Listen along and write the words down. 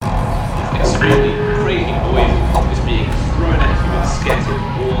really crazy noise is being thrown at you and scattered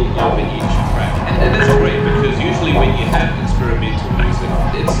all over each track. And that's great because usually when you have experimental music,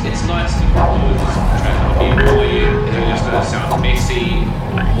 it's nice to know this track will be annoying, it's going to sound messy,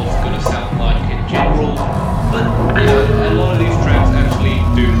 what's going to sound like in general. But you know, a lot of these tracks actually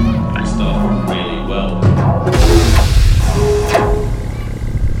do stuff really well.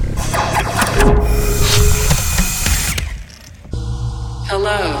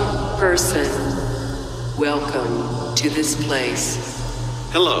 Hello, person. Welcome to this place.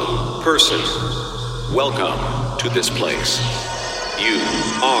 Hello, person. Welcome to this place. You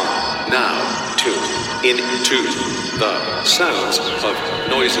are now tuned into the sounds of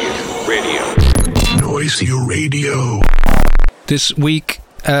Noisy Radio. Noisy Radio. This week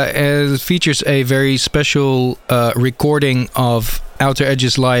features a very special recording of Outer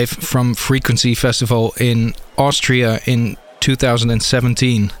Edges Live from Frequency Festival in Austria in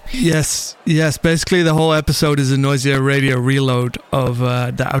 2017. Yes. Basically, the whole episode is a Noisy Radio reload of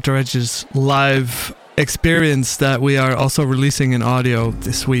the Outer Edges Live experience that we are also releasing in audio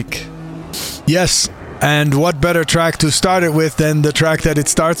this week. Yes, and what better track to start it with than the track that it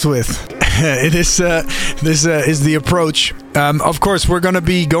starts with? This is the approach. Of course, we're going to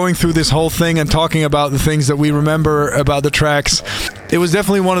be going through this whole thing and talking about the things that we remember about the tracks. It was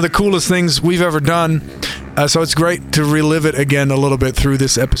definitely one of the coolest things we've ever done, so it's great to relive it again a little bit through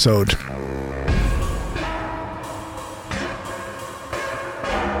this episode.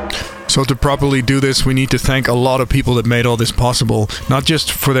 So to properly do this, we need to thank a lot of people that made all this possible. Not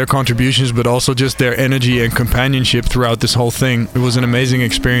just for their contributions, but also just their energy and companionship throughout this whole thing. It was an amazing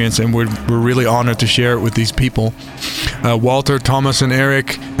experience, and we're really honored to share it with these people. Walter, Thomas, and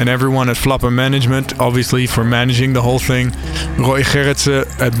Eric, and everyone at Flapper Management, obviously, for managing the whole thing. Roy Gerritsen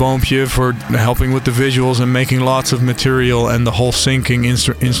at Boompje for helping with the visuals and making lots of material and the whole syncing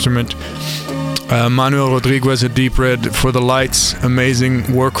instrument. Manuel Rodriguez at Deep Red for the lights, amazing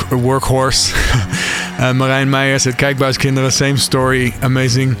workhorse. Marijn Meijers at Kijkbuiskinderen, same story,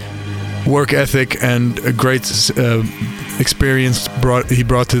 amazing work ethic and a great experience he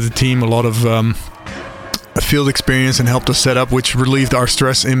brought to the team. A lot of field experience and helped us set up, which relieved our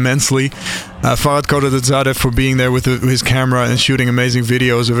stress immensely. Farhad Kodadzadeh for being there with his camera and shooting amazing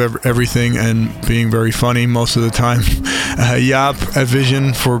videos of everything and being very funny most of the time. Jaap at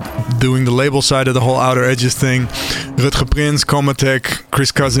Vision for doing the label side of the whole Outer Edges thing. Rutger Prins, Comatech,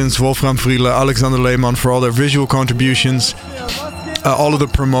 Chris Cousins, Wolfram Friele, Alexander Lehmann for all their visual contributions. All of the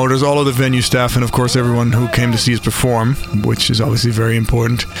promoters, all of the venue staff, and of course everyone who came to see us perform, which is obviously very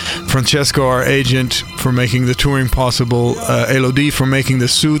important. Francesco, our agent, for making the touring possible. Elodie for making the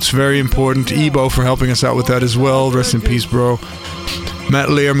suits, very important. Ebo for helping us out with that as well. Rest in peace, bro. Matt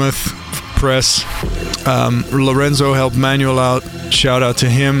Learmouth, press. Lorenzo helped Manuel out. Shout out to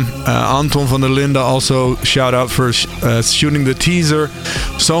him. Anton van der Linde also shout out for shooting the teaser.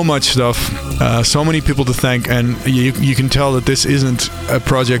 So much stuff. So many people to thank, and you can tell that this isn't a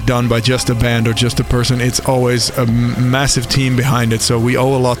project done by just a band or just a person. It's always a massive team behind it, so we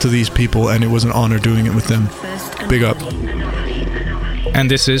owe a lot to these people, and it was an honor doing it with them. Big up. And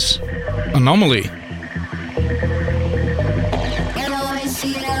this is Anomaly.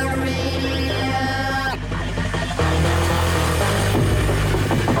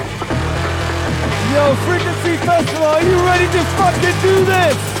 Yo, Frequency Festival, are you ready to fucking do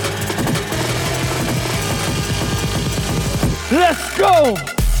this? Let's go!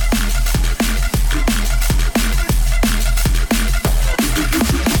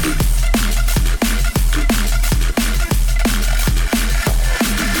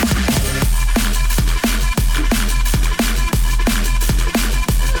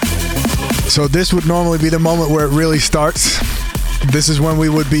 So this would normally be the moment where it really starts. This is when we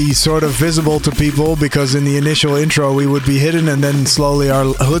would be sort of visible to people, because in the initial intro we would be hidden, and then slowly our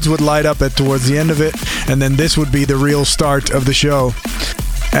hoods would light up towards the end of it, and then this would be the real start of the show.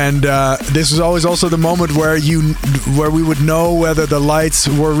 And this was always also the moment where we would know whether the lights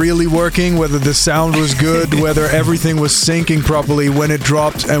were really working, whether the sound was good, whether everything was syncing properly when it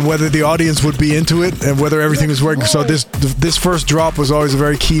dropped, and whether the audience would be into it, and whether everything was working. So this first drop was always a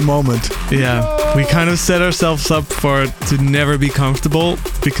very key moment. Yeah, we kind of set ourselves up for it to never be comfortable,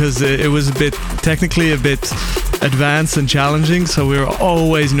 because it was technically a bit advanced and challenging, so we were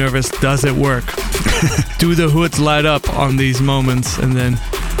always nervous. Does it work? Do the hoods light up on these moments? And then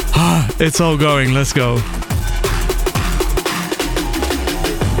it's all going, let's go.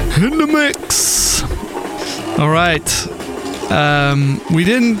 In the mix. Alright. We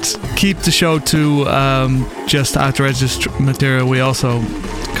didn't keep the show to just Outer Edges material. We also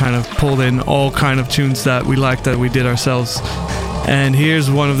kind of pulled in all kind of tunes that we liked that we did ourselves. And here's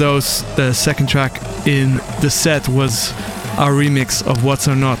one of those. The second track in the set was our remix of What's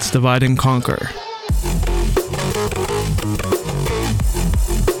or Not's Divide and Conquer.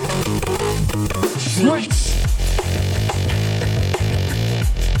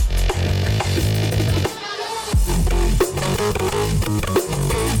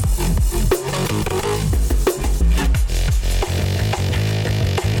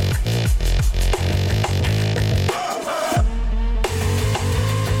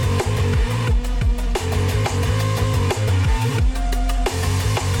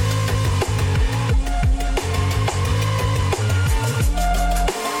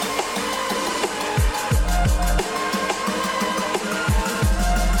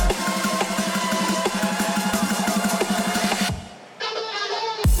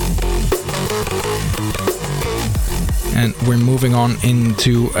 And we're moving on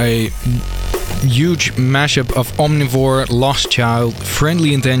into a huge mashup of Omnivore, Lost Child,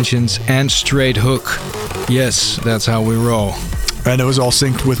 Friendly Intentions, and Straight Hook. Yes, that's how we roll. And it was all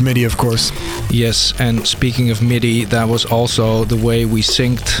synced with MIDI, of course. Yes, and speaking of MIDI, that was also the way we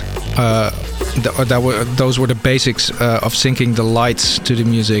synced. Those were the basics of syncing the lights to the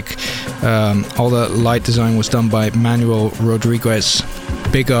music. All the light design was done by Manuel Rodriguez.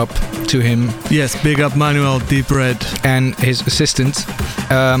 Big up to him. Yes, big up Manuel Deep Red. And his assistant.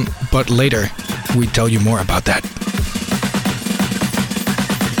 But later, we tell you more about that.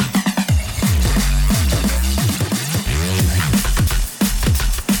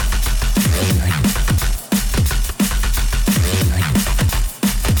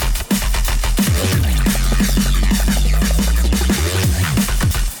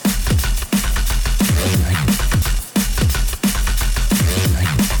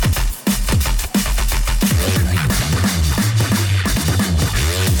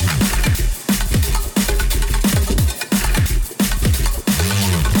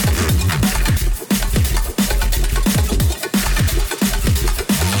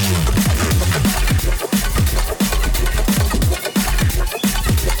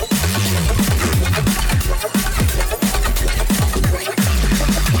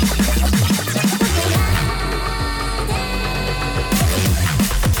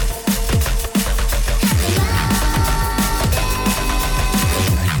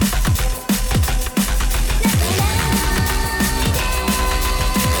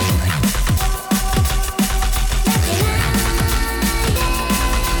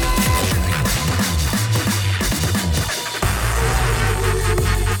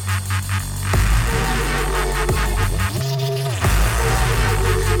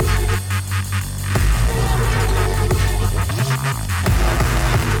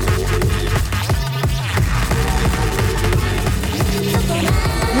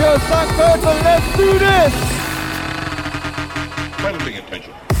 Let's do this! Friendly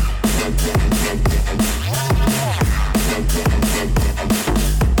attention.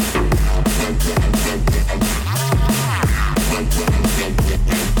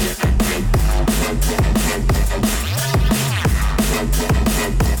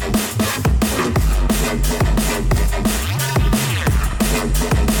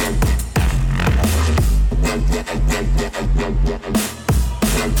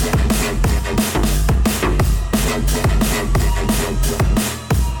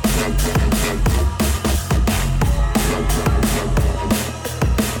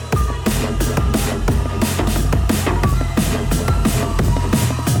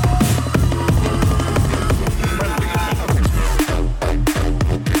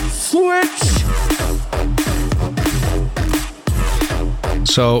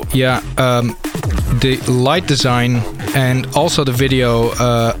 So yeah, the light design and also the video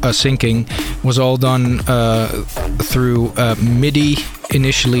syncing was all done through MIDI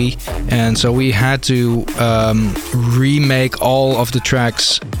initially, and so we had to remake all of the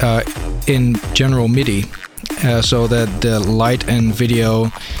tracks in general MIDI so that the light and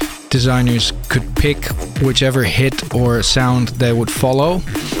video designers could pick whichever hit or sound they would follow.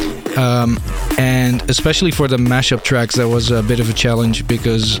 And especially for the mashup tracks, that was a bit of a challenge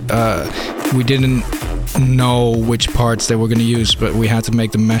because we didn't know which parts they were going to use, but we had to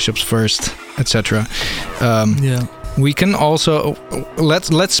make the mashups first, etc. Yeah. We can also let's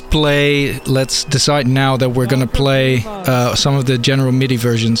decide now that we're gonna play some of the general MIDI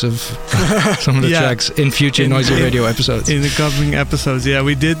versions of some of the tracks in future Noisy Radio episodes. In the coming episodes, yeah,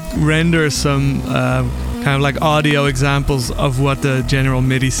 we did render some kind of like audio examples of what the general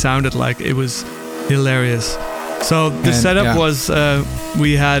MIDI sounded like. It was hilarious. So the setup was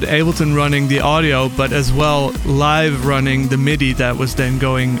we had Ableton running the audio, but as well live running the MIDI that was then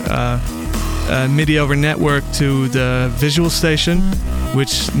going MIDI over network to the visual station,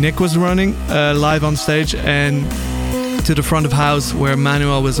 which Nick was running live on stage, and to the front of house where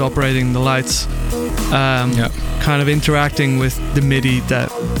Manuel was operating the lights, kind of interacting with the MIDI that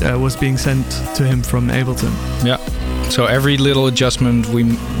was being sent to him from Ableton. Yeah. So every little adjustment we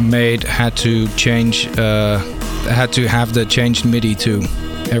made had to change, had to have the changed MIDI to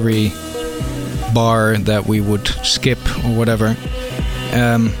every bar that we would skip or whatever.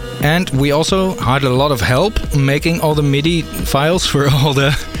 And we also had a lot of help making all the MIDI files for all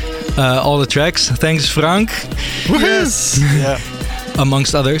the tracks. Thanks, Frank. Yes. Yeah.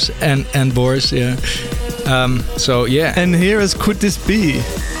 Amongst others, and Boris. Yeah. So yeah. And here is Could This Be?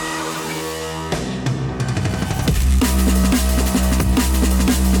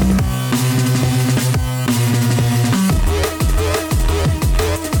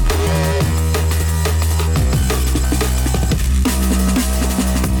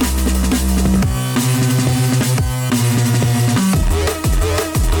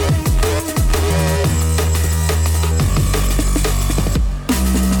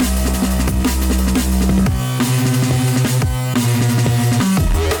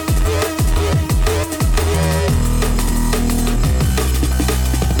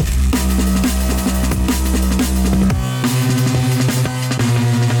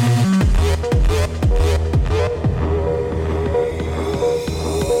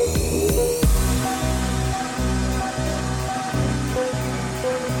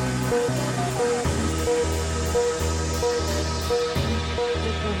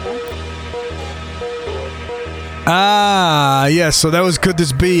 Yes, so that was Could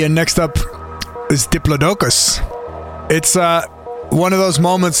This Be, and next up is Diplodocus. It's one of those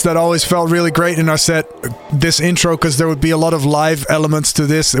moments that always felt really great in our set, this intro, because there would be a lot of live elements to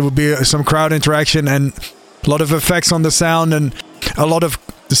this. There would be some crowd interaction and a lot of effects on the sound, and a lot of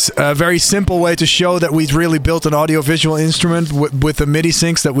a very simple way to show that we'd really built an audio-visual instrument with the MIDI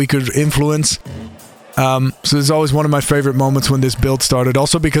syncs that we could influence. So it's always one of my favorite moments when this build started,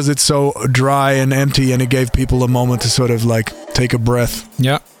 also because it's so dry and empty, and it gave people a moment to sort of like take a breath.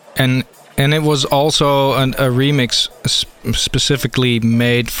 Yeah, and it was also a remix specifically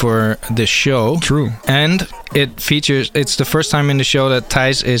made for this show. True. And it's the first time in the show that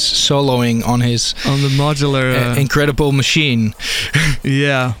Thijs is soloing on the modular incredible machine.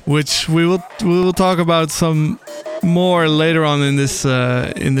 Yeah, which we will talk about some more later on in this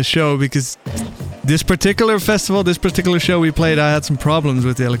in the show, because this particular festival, this particular show we played, I had some problems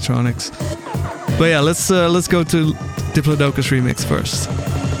with the electronics. But yeah, let's go to Diplodocus remix first.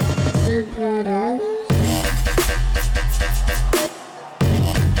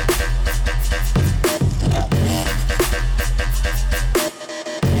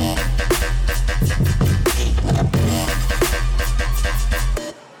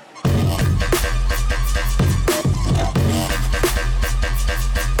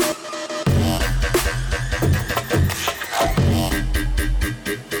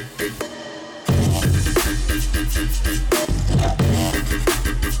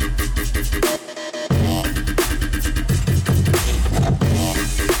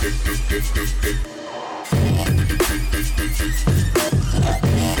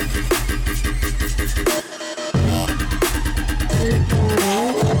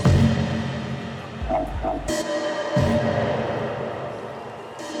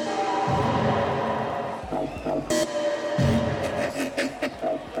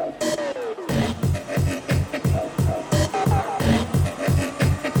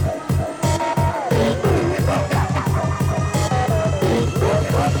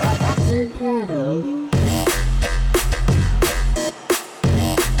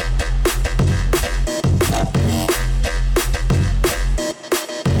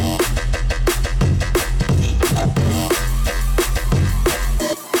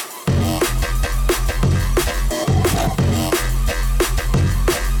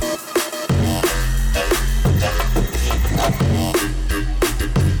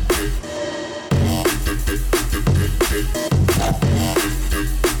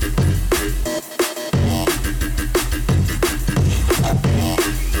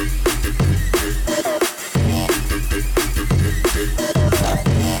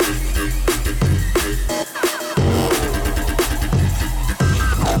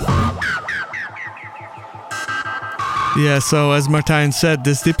 Yeah, so as Martijn said,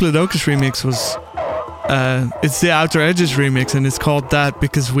 this Diplodocus remix was it's the Outer Edges remix, and it's called that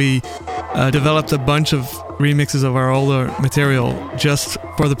because we developed a bunch of remixes of our older material just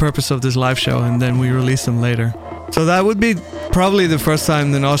for the purpose of this live show, and then we released them later. So that would be probably the first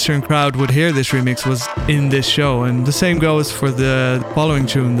time an Austrian crowd would hear this remix was in this show. And the same goes for the following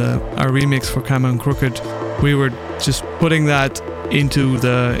tune, our remix for Camo and Crooked. We were just putting that into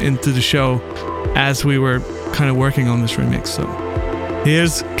the show as we were kind of working on this remix. So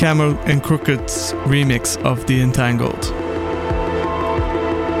here's Camo and Crooked's remix of The Entangled.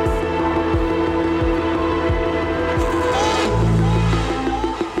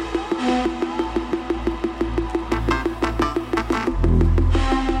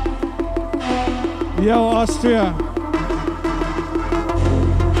 Yo, Austria.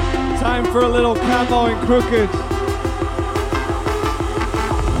 Time for a little Camo and Crooked.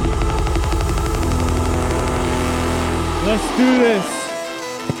 Let's do this.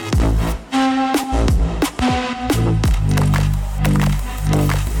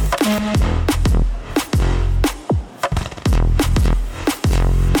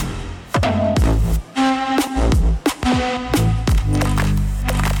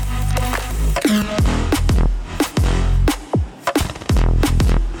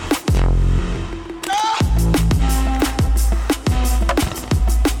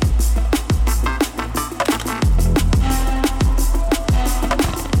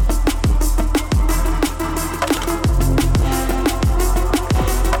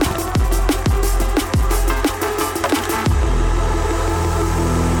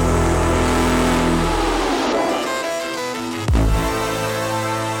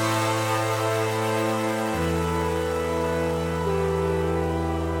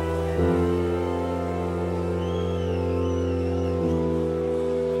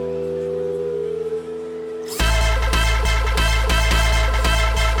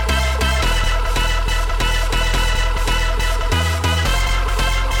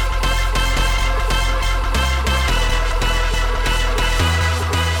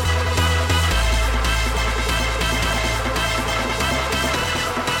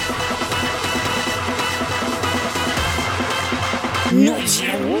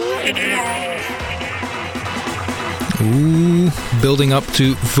 Ooh, building up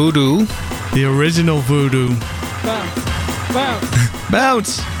to Voodoo. The original Voodoo. Bounce, bounce,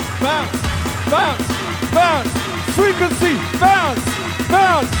 Bounce! bounce, bounce, bounce. Frequency, bounce,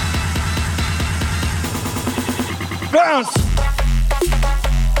 bounce, bounce.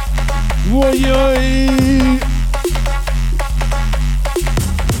 Woy-yoy.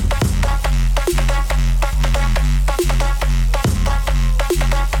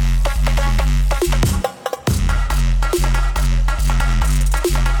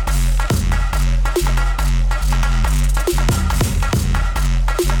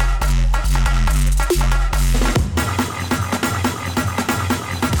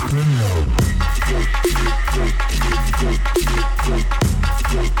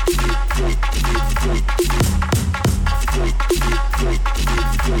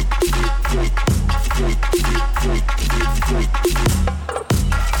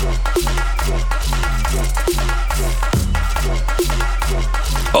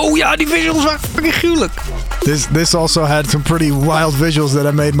 Oh ja, die visuals waren fucking gruwelijk. This also had some pretty wild visuals that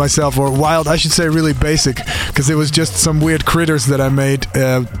I made myself, or wild, I should say really basic, because it was just some weird critters that I made,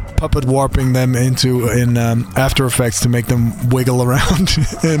 puppet warping them in After Effects to make them wiggle around.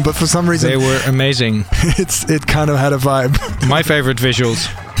 But for some reason, They were amazing. it kind of had a vibe. My favorite visuals.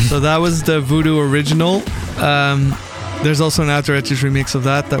 So that was the Voodoo original. There's also an Outer Edges remix of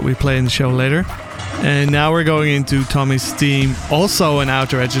that we play in the show later. And now we're going into Tommy's theme, also an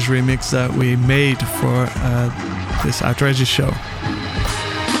Outer Edges remix that we made for this Outer Edges show.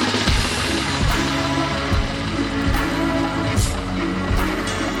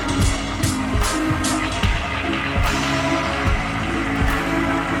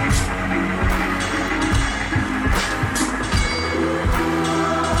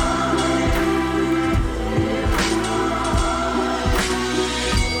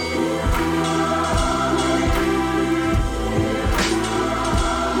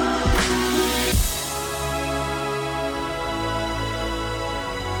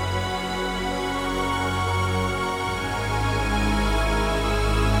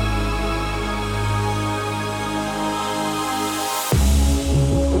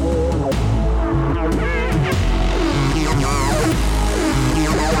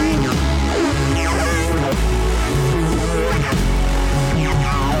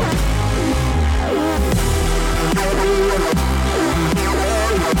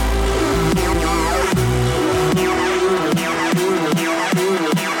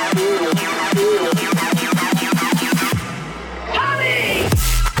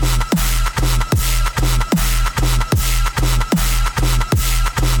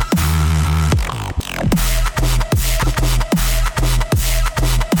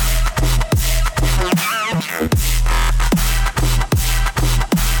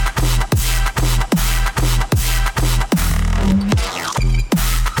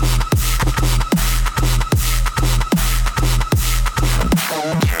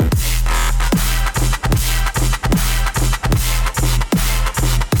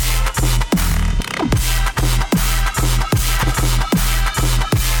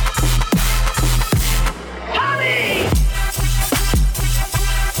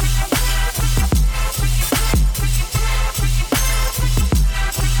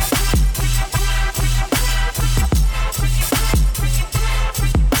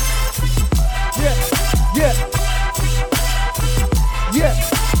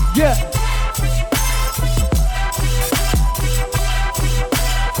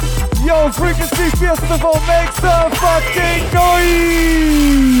 Frequency Festival, make some fucking noise!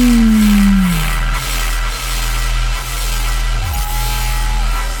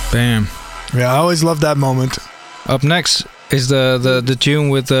 Bam. Yeah, I always love that moment. Up next is the tune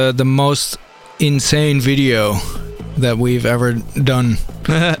with the most insane video that we've ever done.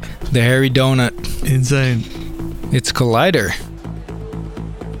 The Hairy Donut. Insane. It's Collider.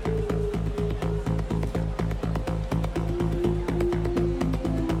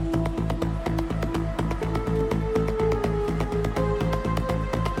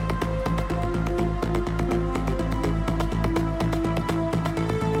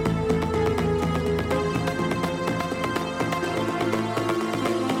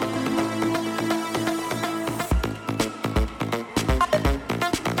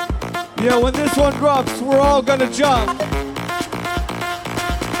 Yeah, when this one drops, we're all gonna jump.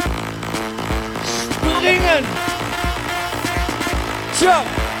 Springen! Jump!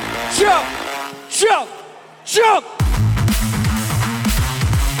 Jump! Jump! Jump!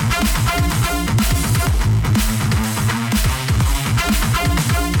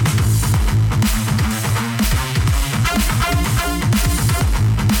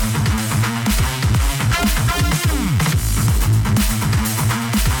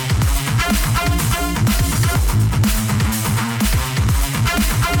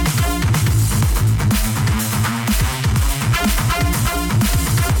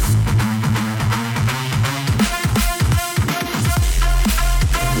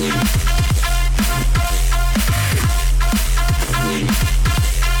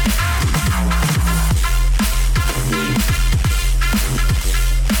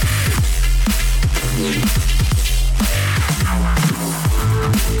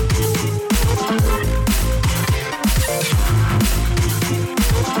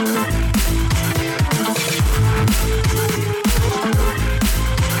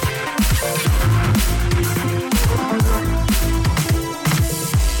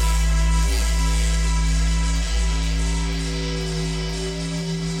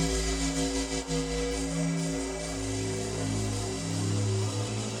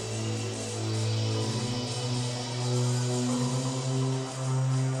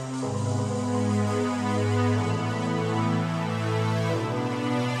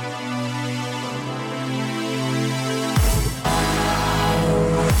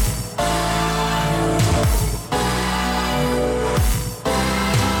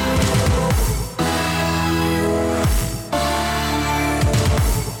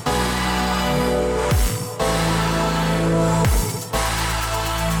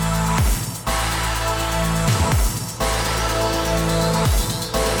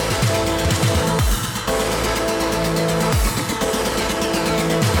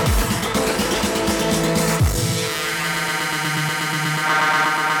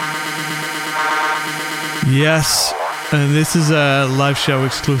 Yes, and this is a live show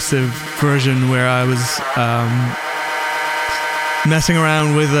exclusive version where I was messing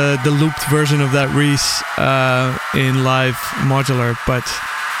around with the looped version of that Reese in live modular. But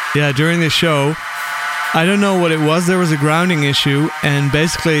yeah, during the show, I don't know what it was. There was a grounding issue, and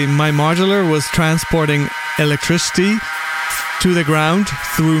basically my modular was transporting electricity to the ground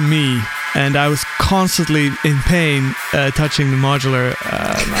through me. And I was constantly in pain touching the modular.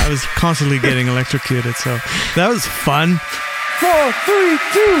 I was constantly getting electrocuted, so that was fun. 4, 3,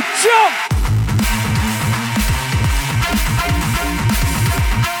 2, jump!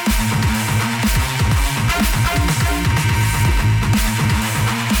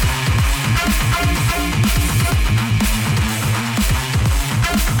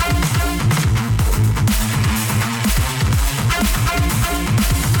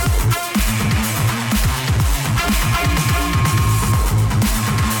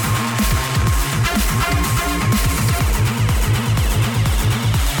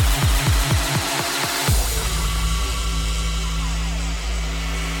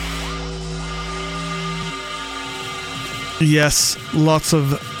 Yes, lots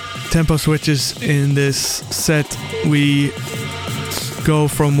of tempo switches in this set. We go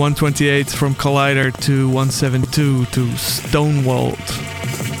from 128 from Collider to 172 to Stonewalled.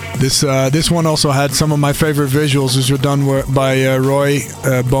 This one also had some of my favorite visuals. These were done by Roy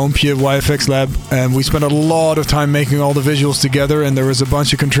Boompje, YFX Lab, and we spent a lot of time making all the visuals together, and there was a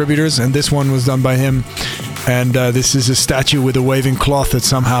bunch of contributors, and this one was done by him. And this is a statue with a waving cloth that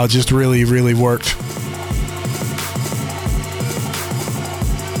somehow just really, really worked.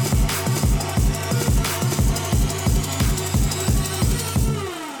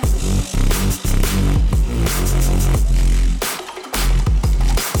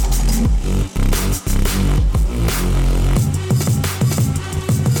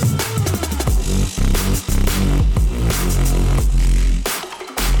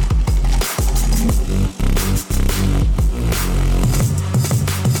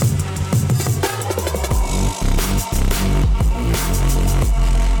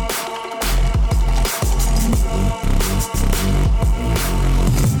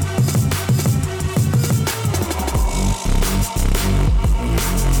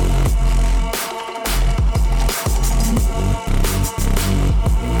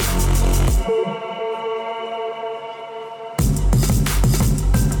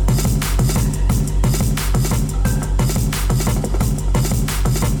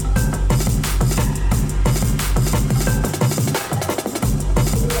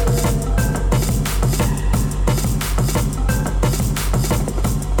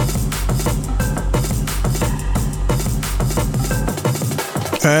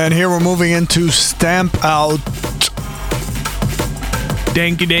 And here we're moving into Stamp Out.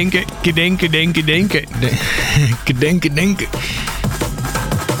 Denke, denke, gedenke, denke, denke. Gedenke, denke.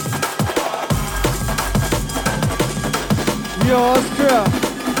 Yo, Austria.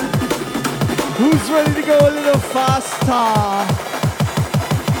 Who's ready to go a little faster?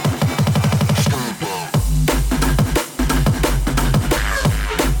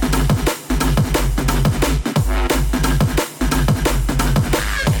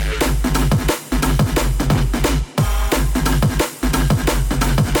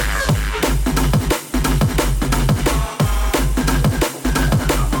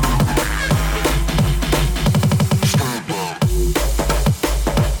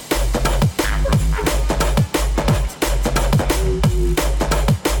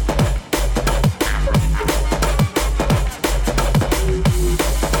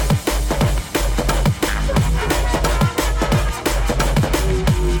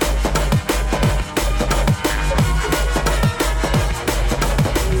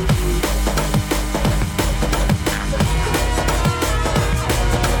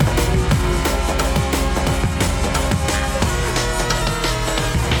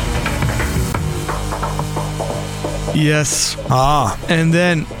 Yes. Ah. And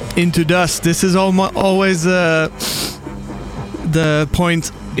then Into Dust. This is always the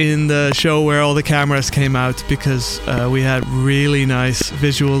point in the show where all the cameras came out, because we had really nice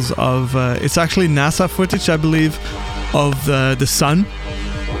visuals of it's actually NASA footage, I believe, of the sun.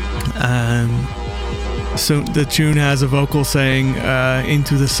 So the tune has a vocal saying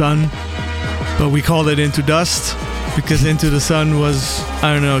Into the Sun, but we called it Into Dust because Into the Sun was,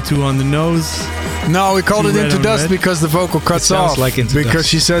 I don't know, too on the nose. No, we called it Red Into on Dust Red. because the vocal cuts sounds off. like Into because Dust.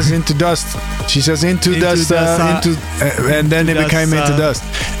 she says Into Dust. She says Into Dust, Dust, and then it Into became Dust, Into Dust.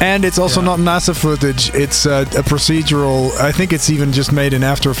 And it's also not NASA footage. It's a procedural. I think it's even just made in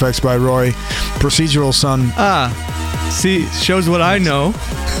After Effects by Roy. Procedural Sun. Ah, see, shows what I know.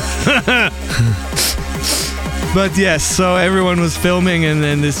 But yes, so everyone was filming, and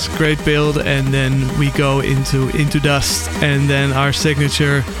then this great build, and then we go into Dust, and then our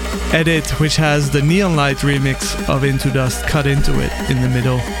signature edit, which has the Neon Light remix of Into Dust cut into it in the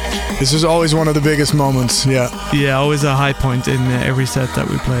middle. This is always one of the biggest moments. Yeah. Yeah, always a high point in every set that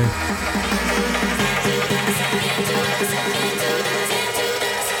we play.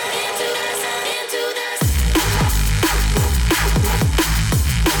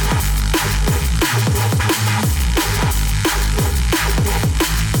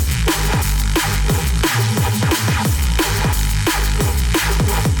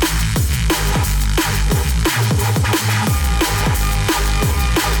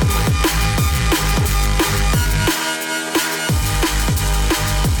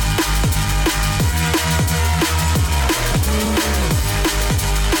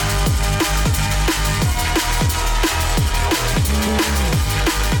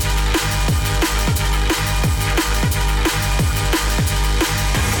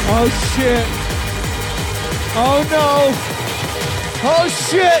 Oh shit. Oh no. Oh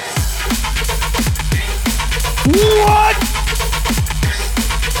shit. What?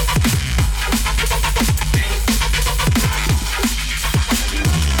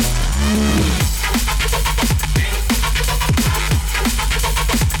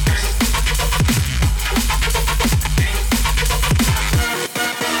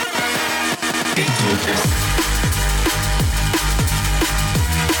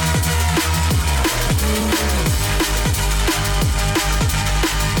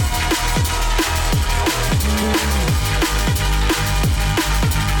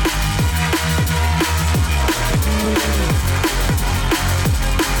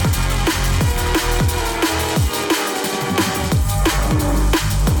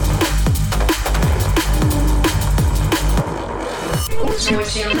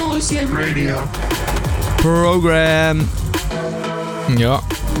 Program. Yeah,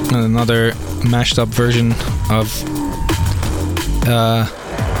 another mashed up version of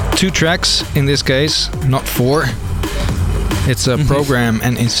 2 tracks in this case, not 4. It's a program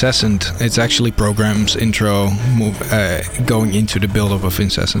and Incessant. It's actually Program's intro going into the build-up of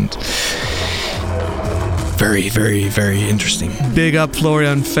Incessant. Very, very, very interesting. Big up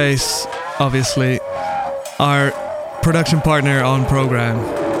Florian Face, obviously, our production partner on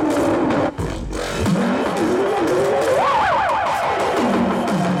Program.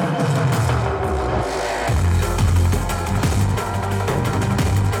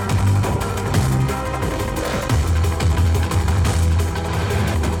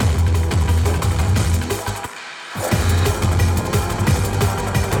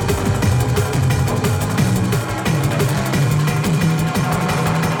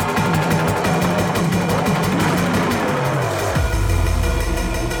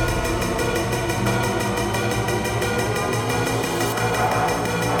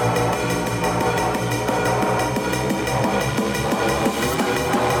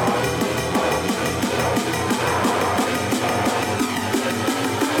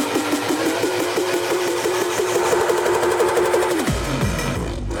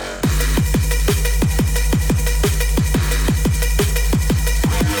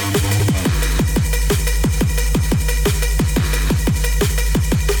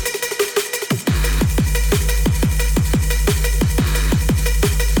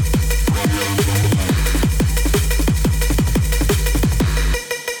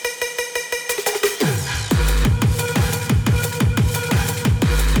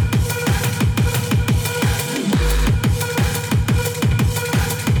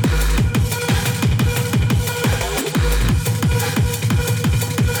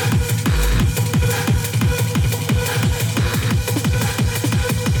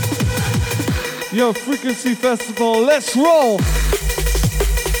 Yo, Frequency Festival, let's roll!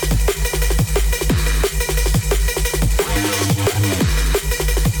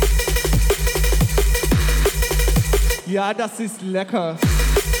 Ja, das ist lecker.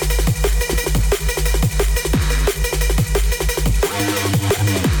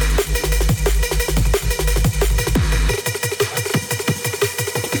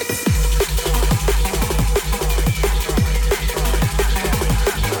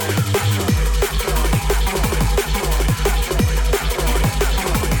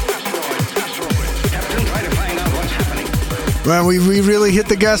 Man, we really hit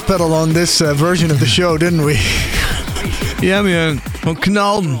the gas pedal on this version of the show, didn't we? Ja, man. Gewoon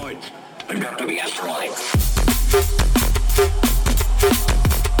knallen.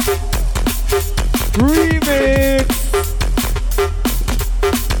 Remix!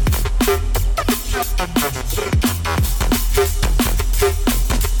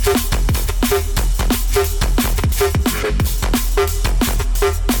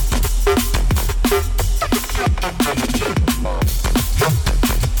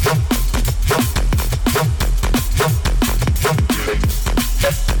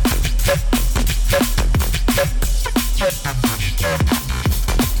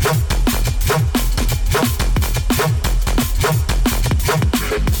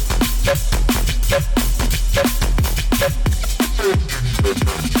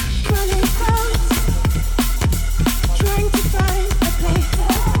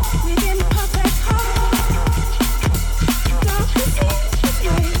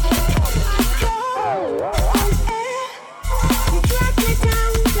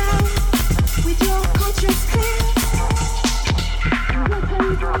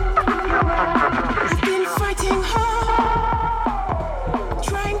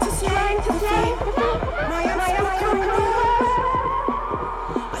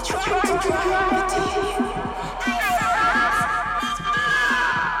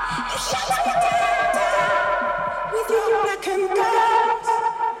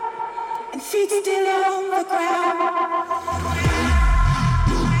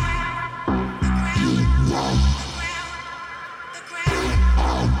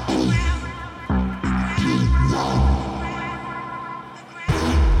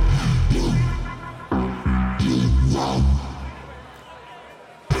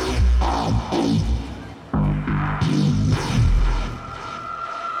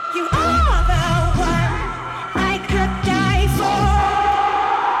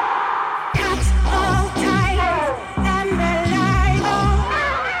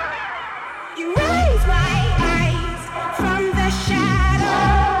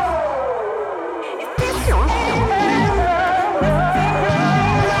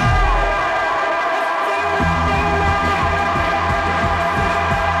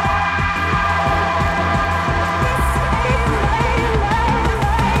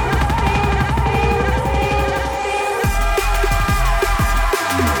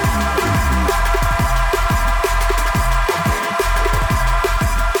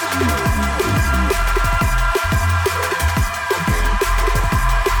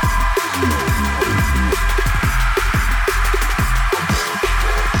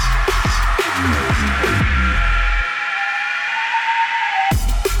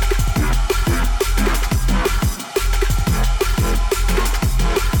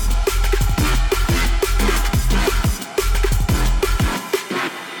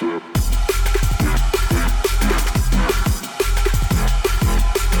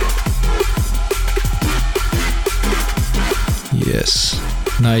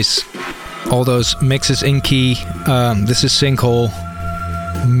 Nice. All those mixes in key. This is Sinkhole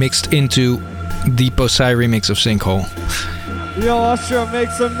mixed into the Posei remix of Sinkhole. Yo, Austria, make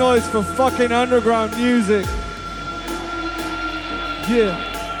some noise for fucking underground music. Yeah.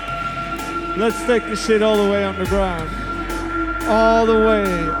 Let's take this shit all the way underground. All the way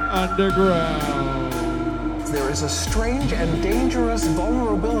underground. There is a strange and dangerous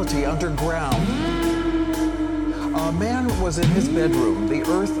vulnerability underground. A man was in his bedroom. The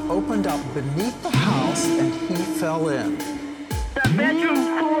earth opened up beneath the house and he fell in. The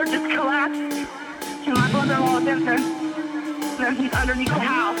bedroom floor just collapsed. And my brother-in-law Vincent, and he's underneath the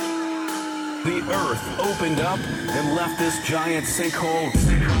house. The earth opened up and left this giant sinkhole.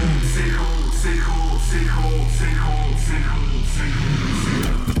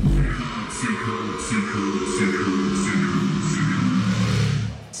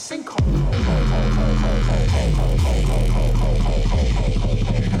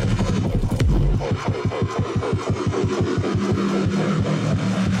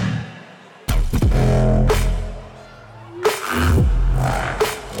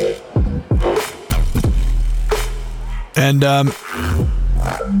 And the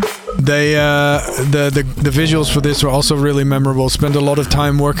visuals for this were also really memorable. Spent a lot of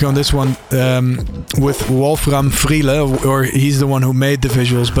time working on this one with Wolfram Friele, or he's the one who made the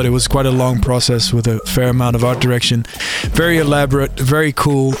visuals, but it was quite a long process with a fair amount of art direction. Very elaborate, very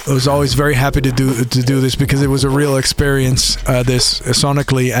cool. I was always very happy to do this because it was a real experience, this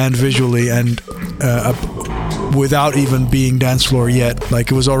sonically and visually, and without even being dance floor yet.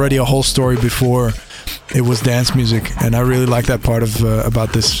 Like, it was already a whole story before it was dance music, and I really like that part of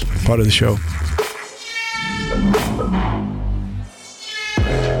about this part of the show.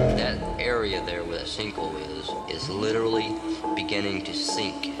 That area there where that sinkhole is literally beginning to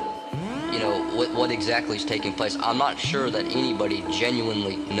sink. You know, what exactly is taking place, I'm not sure that anybody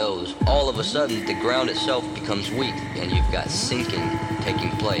genuinely knows. All of a sudden, the ground itself becomes weak, and you've got sinking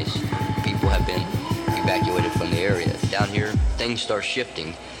taking place. People have been evacuated from the area. Down here, things start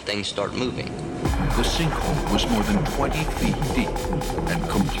shifting, things start moving. The sinkhole was more than 20 feet deep and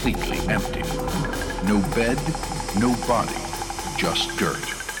completely empty. No bed, no body, just dirt,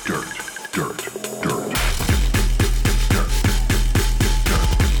 dirt, dirt, dirt.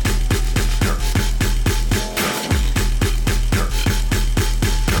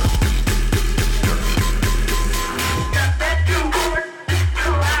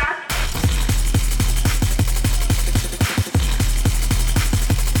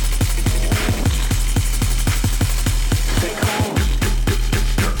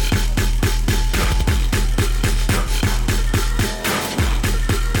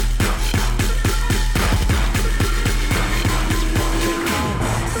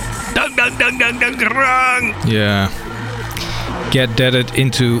 Yeah. Get Deaded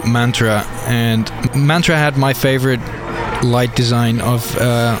into Mantra, and Mantra had my favorite light design of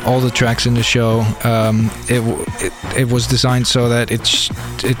all the tracks in the show. It was designed so that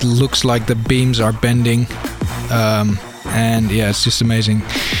it looks like the beams are bending, and yeah, it's just amazing.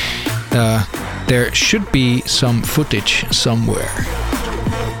 There should be some footage somewhere.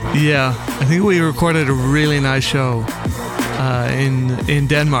 Yeah, I think we recorded a really nice show in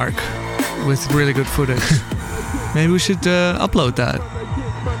Denmark with really good footage. Maybe we should upload that.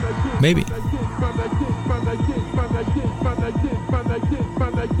 Maybe.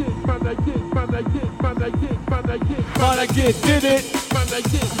 Wanna get did it. Wanna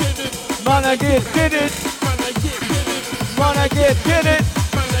get did it. Wanna get did it. Wanna get did it.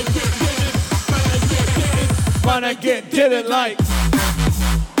 Wanna get did it like.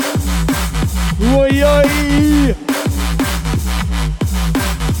 Oi.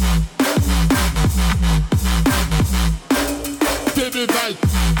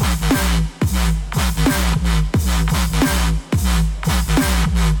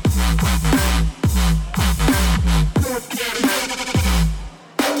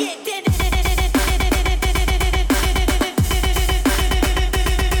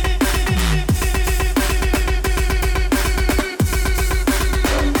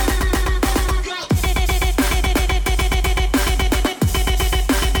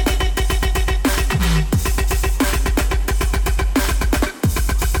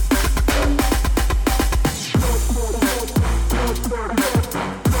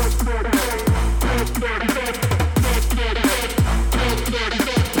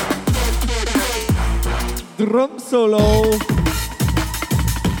 Drum solo.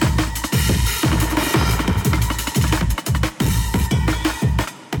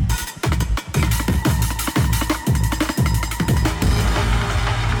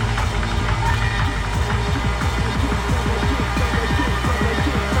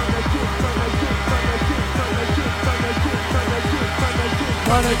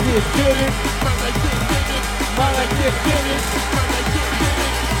 Wanna get fitted. Wanna get fitted.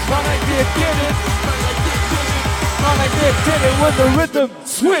 Wanna get fitted. Wanna get fitted with the rhythm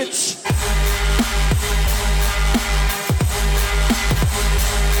switch.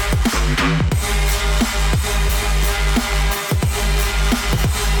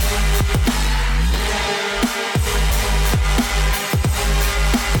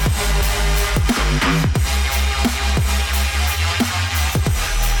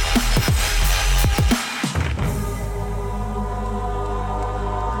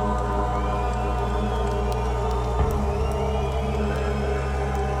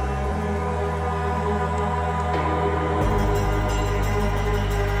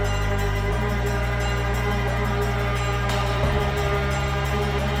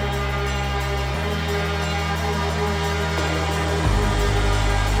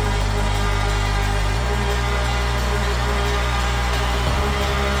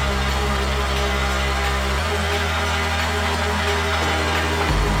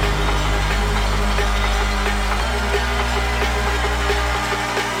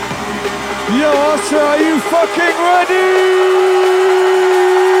 Yo, Austria, are you fucking ready?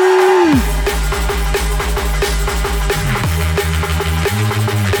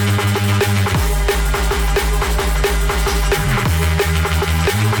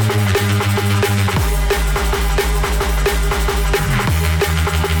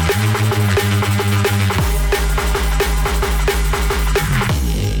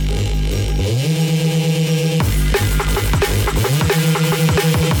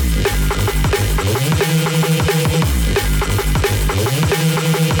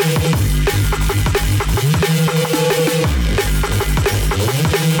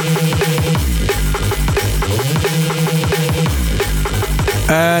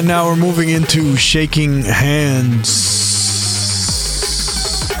 And now we're moving into shaking hands.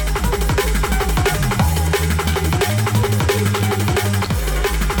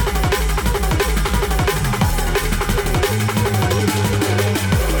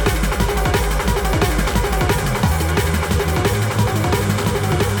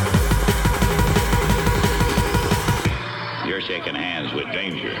 You're shaking hands with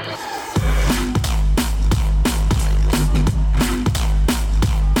danger.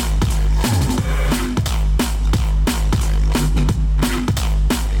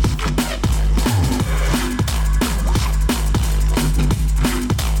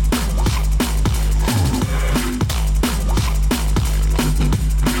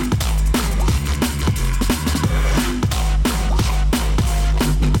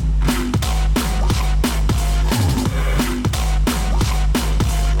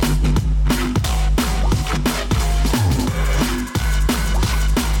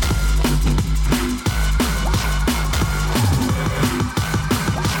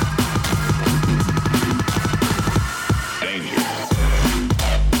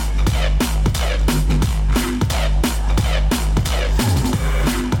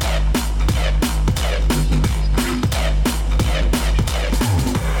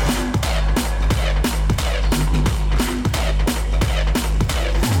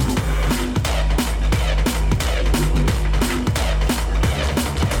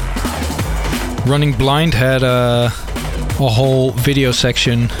 Running Blind had a whole video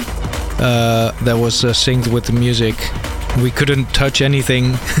section that was synced with the music. We couldn't touch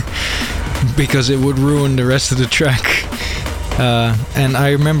anything because it would ruin the rest of the track. And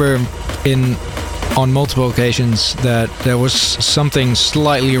I remember on multiple occasions that there was something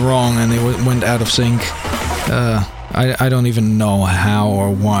slightly wrong and it went out of sync. I don't even know how or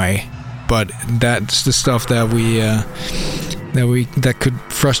why, but that's the stuff that that could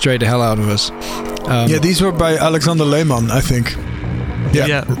frustrate the hell out of us. Yeah, these were by Alexander Lehmann, I think.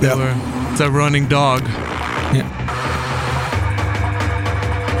 Yeah, they were. It's a running dog. Yeah.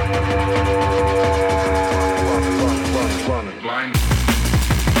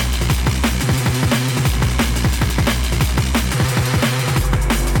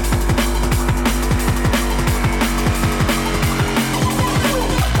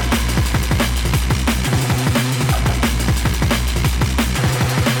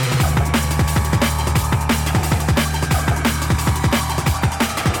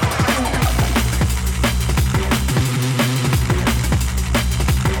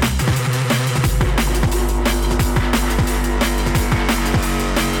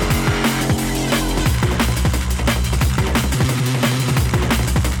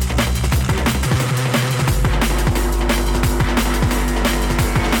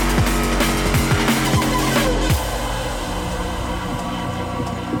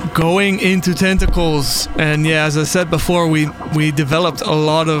 Going into Tentacles, and yeah, as I said before, we developed a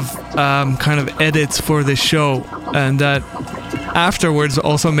lot of kind of edits for this show, and that afterwards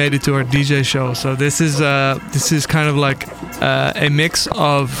also made it to our DJ show. So this is kind of like a mix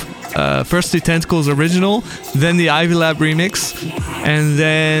of first the Tentacles original, then the Ivy Lab remix, and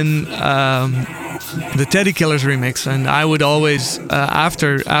then the Teddy Killers remix. And I would always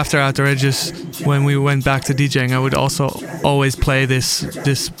after Outer Edges, when we went back to DJing, I would also always play this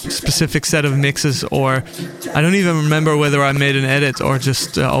specific set of mixes, or I don't even remember whether I made an edit or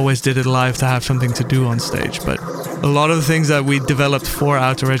just always did it live to have something to do on stage. But a lot of the things that we developed for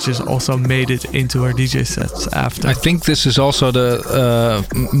Outer Edges also made it into our DJ sets after. I think this is also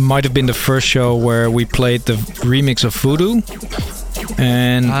might have been the first show where we played the remix of Voodoo.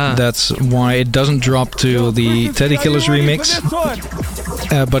 And that's why it doesn't drop to the Teddy Killers remix,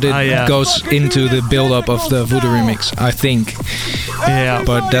 but it goes into the build-up of the Voodoo remix, I think. Yeah.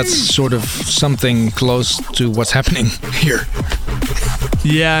 But that's sort of something close to what's happening here.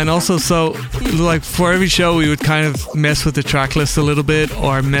 Yeah, and also, so like for every show we would kind of mess with the track list a little bit,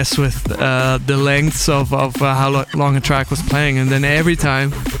 or mess with the lengths of how long a track was playing, and then every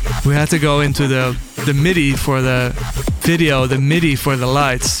time we had to go into the MIDI for the video, the MIDI for the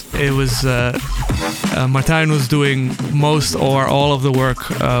lights. It was Martijn was doing most or all of the work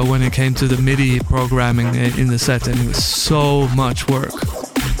when it came to the MIDI programming in the set, and it was so much work.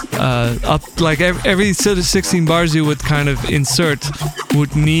 Up like every sort of 16 bars you would kind of insert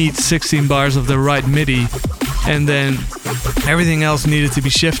would need 16 bars of the right MIDI, and then everything else needed to be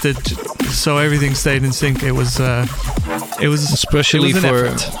shifted so everything stayed in sync. It was especially for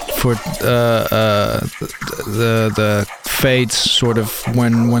the fades, sort of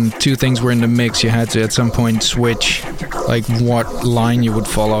when two things were in the mix, you had to at some point switch like what line you would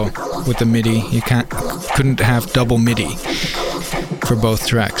follow with the MIDI. You couldn't have double MIDI for both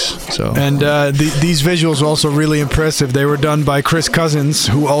tracks. So these visuals were also really impressive. They were done by Chris Cousins,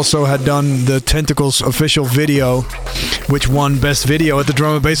 who also had done the Tentacles official video, which won Best Video at the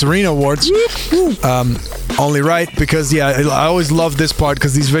Drum and Bass Arena Awards. Only right, because I always loved this part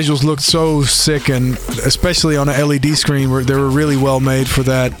because these visuals looked so sick, and especially on an LED screen, where they were really well made for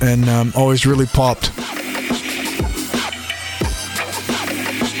that, and always really popped.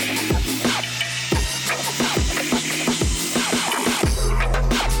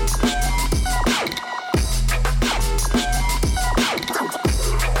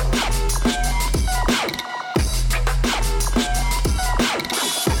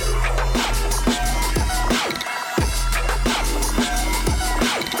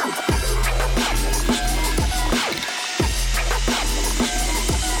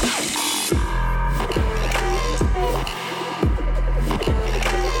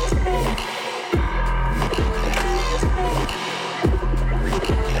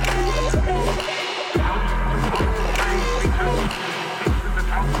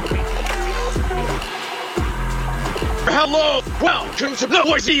 Hello, welcome to the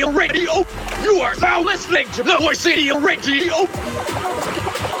Noisy Radio. You are now listening to the Noisy Radio.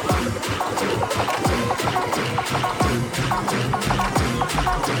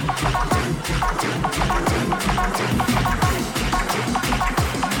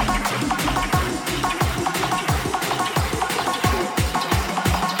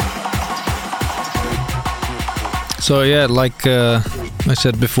 So yeah, like I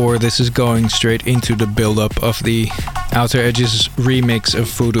said before, this is going straight into the build-up of the Outer Edges remix of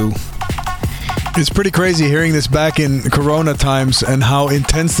Voodoo. It's pretty crazy hearing this back in Corona times and how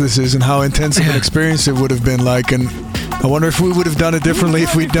intense this is and how intense of an experience it would have been like. And I wonder if we would have done it differently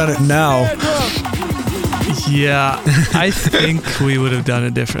if we'd done it now. Yeah, I think we would have done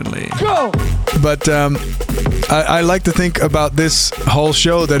it differently. But I like to think about this whole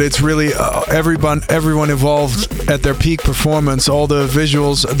show that it's really everyone involved at their peak performance. All the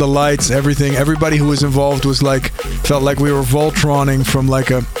visuals, the lights, everything. Everybody who was involved was felt like we were Voltroning from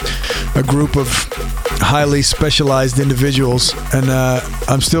like a group of highly specialized individuals. And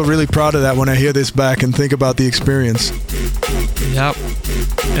I'm still really proud of that when I hear this back and think about the experience. Yep.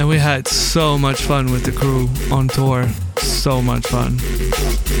 And we had so much fun with the crew on tour. So much fun.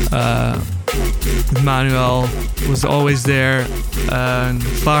 Manuel was always there. And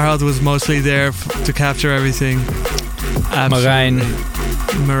Farhad was mostly there to capture everything. Marijn,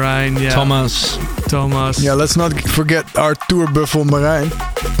 yeah. Thomas. Yeah, let's not forget our tour buffel Marijn.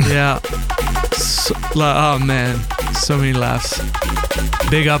 Yeah. Oh man, so many laughs.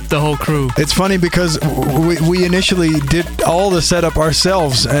 Big up the whole crew. It's funny because we initially did all the setup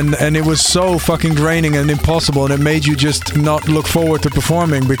ourselves, and it was so fucking draining and impossible, and it made you just not look forward to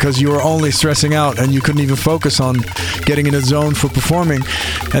performing because you were only stressing out and you couldn't even focus on getting in a zone for performing.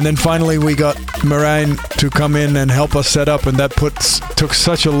 And then finally we got Marijn to come in and help us set up, and that took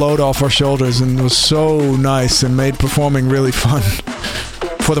such a load off our shoulders, and it was so nice and made performing really fun.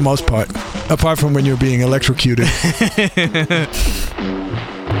 For the most part. Apart from when you're being electrocuted.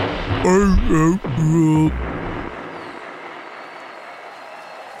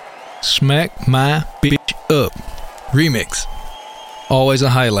 Smack My Bitch Up remix. Always a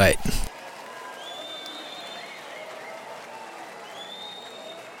highlight.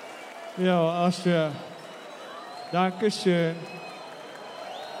 Yo, Austria. Dankeschön.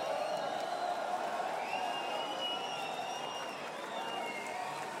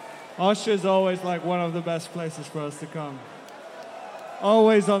 Austria is always like one of the best places for us to come.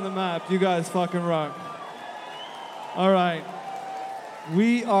 Always on the map. You guys fucking rock. All right.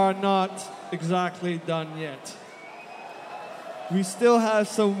 We are not exactly done yet. We still have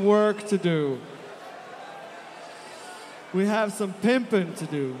some work to do. We have some pimping to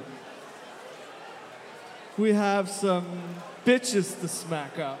do. We have some bitches to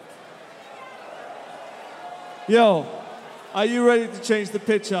smack up. Yo, are you ready to change the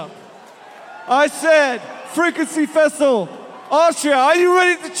pitch up? I said, Frequency Festival, Austria, are you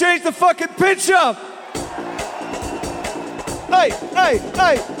ready to change the fucking pitch up? Hey, hey,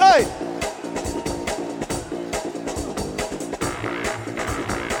 hey, hey!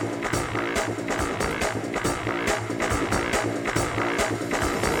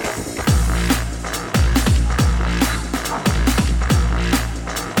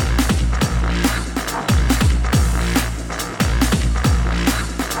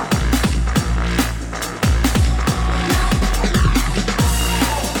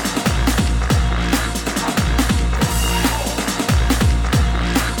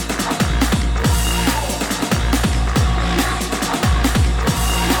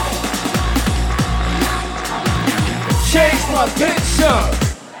 Change my picture.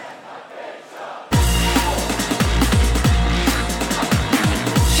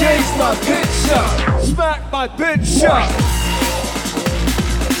 Change my picture. Smack my picture.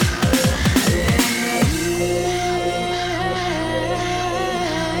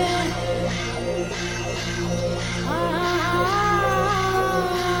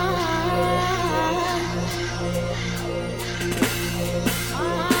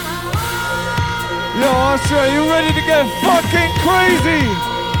 Yo, Austria, you ready to get fucking crazy?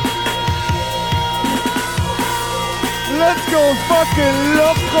 Let's go fucking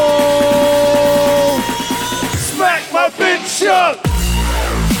loco! Smack my bitch up!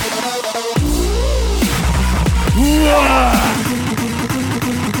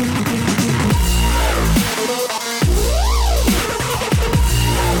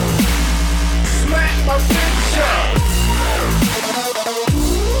 Smack my bitch up!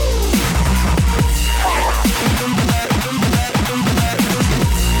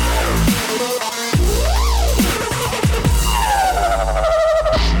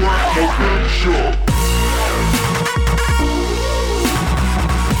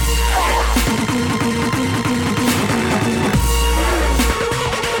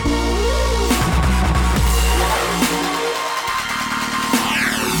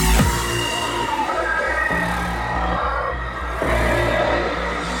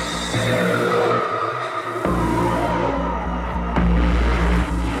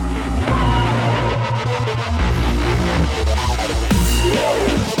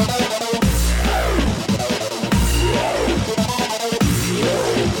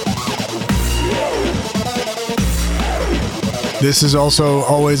 This is also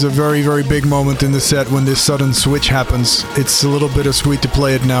always a very, very big moment in the set when this sudden switch happens. It's a little bittersweet to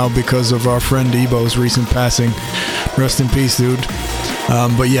play it now because of our friend Ebo's recent passing. Rest in peace, dude.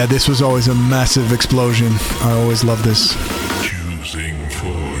 But yeah, this was always a massive explosion. I always love this. Choosing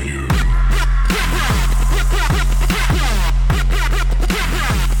for you.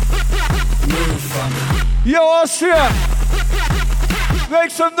 Yo, Austria!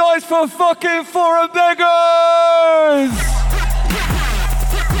 Make some noise for fucking foreign beggars!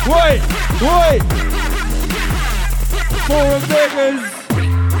 Wait! Foreign beggars!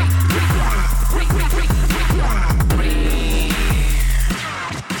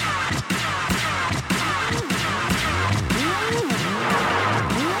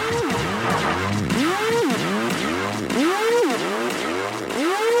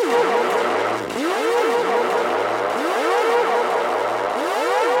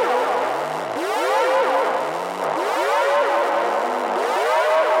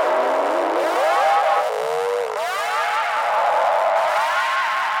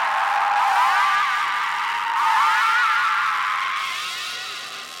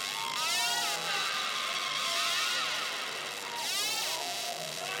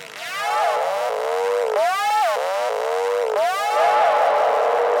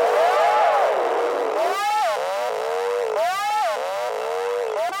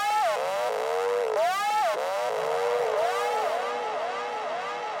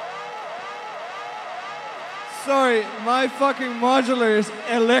 Sorry, my fucking modular is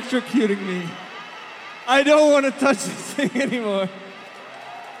electrocuting me. I don't want to touch this thing anymore.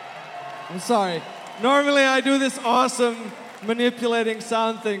 I'm sorry. Normally I do this awesome manipulating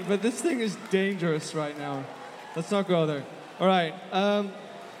sound thing, but this thing is dangerous right now. Let's not go there. All right.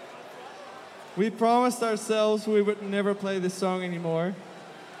 We promised ourselves we would never play this song anymore,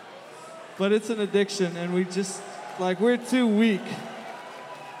 but it's an addiction and we just, we're too weak.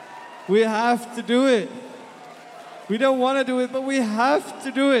 We have to do it. We don't want to do it, but we have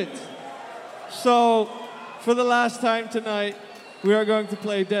to do it. So, for the last time tonight, we are going to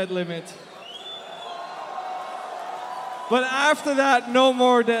play Dead Limit. But after that, no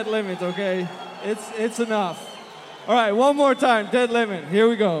more Dead Limit, okay? It's enough. All right, one more time, Dead Limit. Here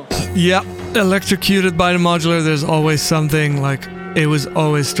we go. Yeah, electrocuted by the modular. There's always something it was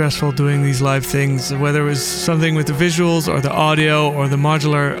always stressful doing these live things, whether it was something with the visuals or the audio or the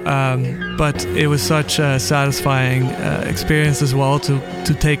modular, but it was such a satisfying experience as well to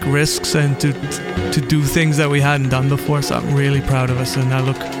take risks and to do things that we hadn't done before. So I'm really proud of us, and I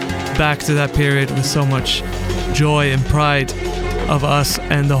look back to that period with so much joy and pride of us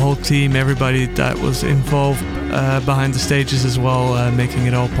and the whole team, everybody that was involved behind the stages as well, making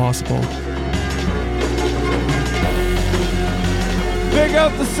it all possible. Big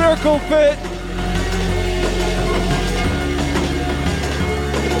up the Circle Pit.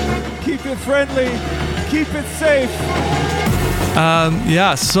 Keep it friendly. Keep it safe.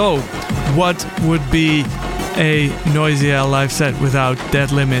 So what would be a Noisia live set without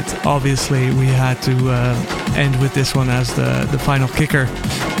Dead Limit? Obviously, we had to end with this one as the final kicker.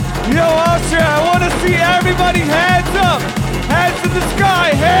 Yo, Austria, I want to see everybody hands up. Hands in the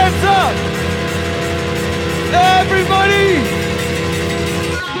sky. Hands up. Everybody.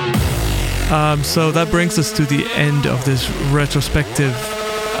 So that brings us to the end of this retrospective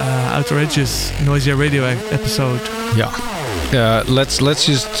Outer Edges Noisia Radio episode. Yeah. Let's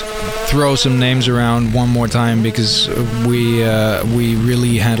just throw some names around one more time, because we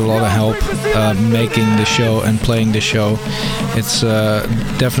really had a lot of help making the show and playing the show. It's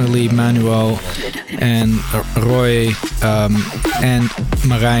definitely Manuel and Roy and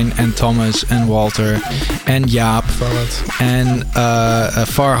Marijn and Thomas and Walter and Jaap and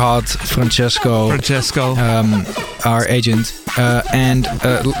Farhad, Francesco, our agent, and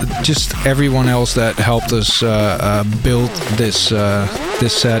just everyone else that helped us build this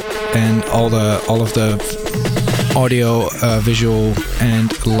set and all of the audio, visual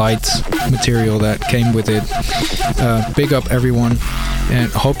and light material that came with it. Big up everyone,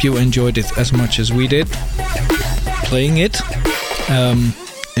 and hope you enjoyed it as much as we did playing it.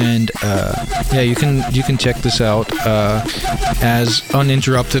 You can check this out as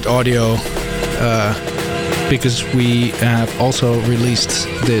uninterrupted audio, because we have also released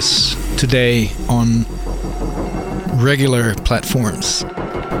this today on regular platforms.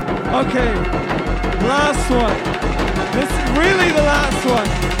 Okay, last one. This is really the last one.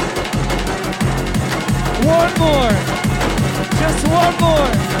 One more. Just one more.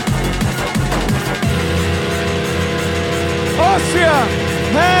 Austria,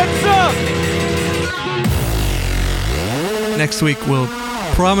 hands up. Next week we'll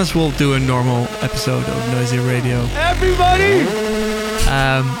do a normal episode of Noisia Radio. Everybody!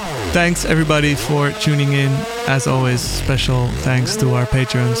 Thanks everybody for tuning in. As always, special thanks to our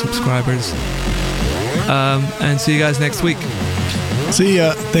Patreon subscribers. And see you guys next week. See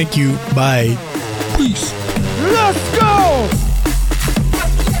ya. Thank you. Bye. Peace. Let's go!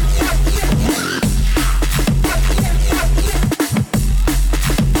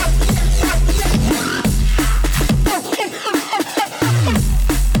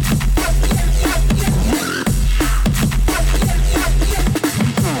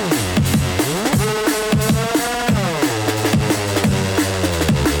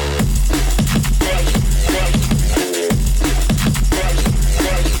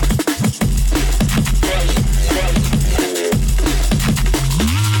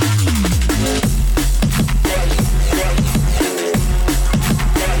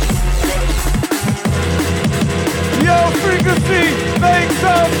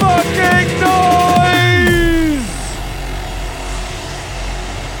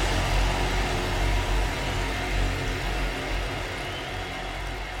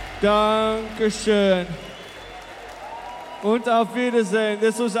 Dankeschön. Und auf Wiedersehen.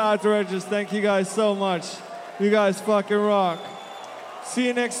 This was Outer Edges. Thank you guys so much. You guys fucking rock. See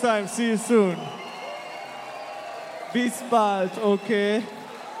you next time. See you soon. Bis bald, okay?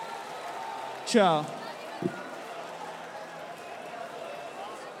 Ciao.